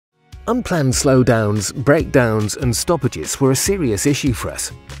Unplanned slowdowns, breakdowns and stoppages were a serious issue for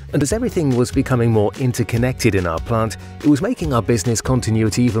us, and as everything was becoming more interconnected in our plant, it was making our business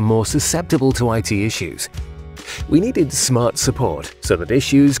continuity even more susceptible to IT issues. We needed smart support so that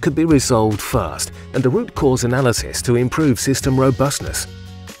issues could be resolved fast and a root cause analysis to improve system robustness.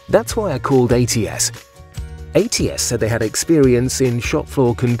 That's why I called ATS. ATS said they had experience in shop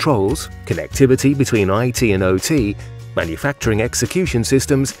floor controls, connectivity between IT and OT, manufacturing execution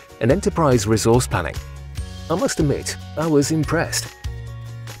systems, and enterprise resource planning. I must admit, I was impressed.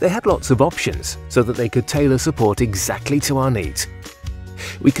 They had lots of options so that they could tailor support exactly to our needs.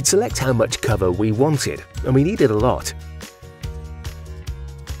 We could select how much cover we wanted, and we needed a lot.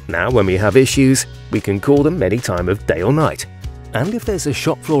 Now when we have issues, we can call them any time of day or night. And if there's a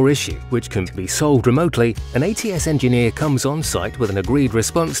shop floor issue which can be solved remotely, an ATS engineer comes on site with an agreed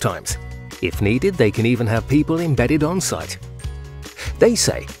response times. If needed, they can even have people embedded on site. They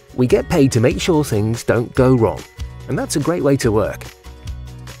say, we get paid to make sure things don't go wrong, and that's a great way to work.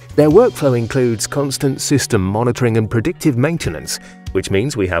 Their workflow includes constant system monitoring and predictive maintenance, which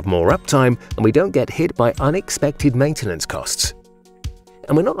means we have more uptime and we don't get hit by unexpected maintenance costs.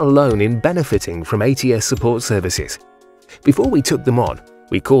 And we're not alone in benefiting from ATS Support Services. Before we took them on,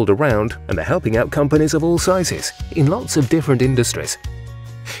 we called around and they're helping out companies of all sizes, in lots of different industries.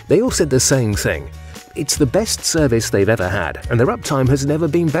 They all said the same thing. It's the best service they've ever had and their uptime has never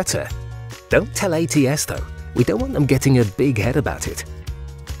been better. Don't tell ATS though, we don't want them getting a big head about it.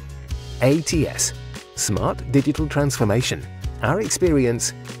 ATS, Smart Digital Transformation. Our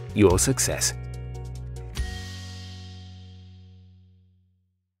experience, your success.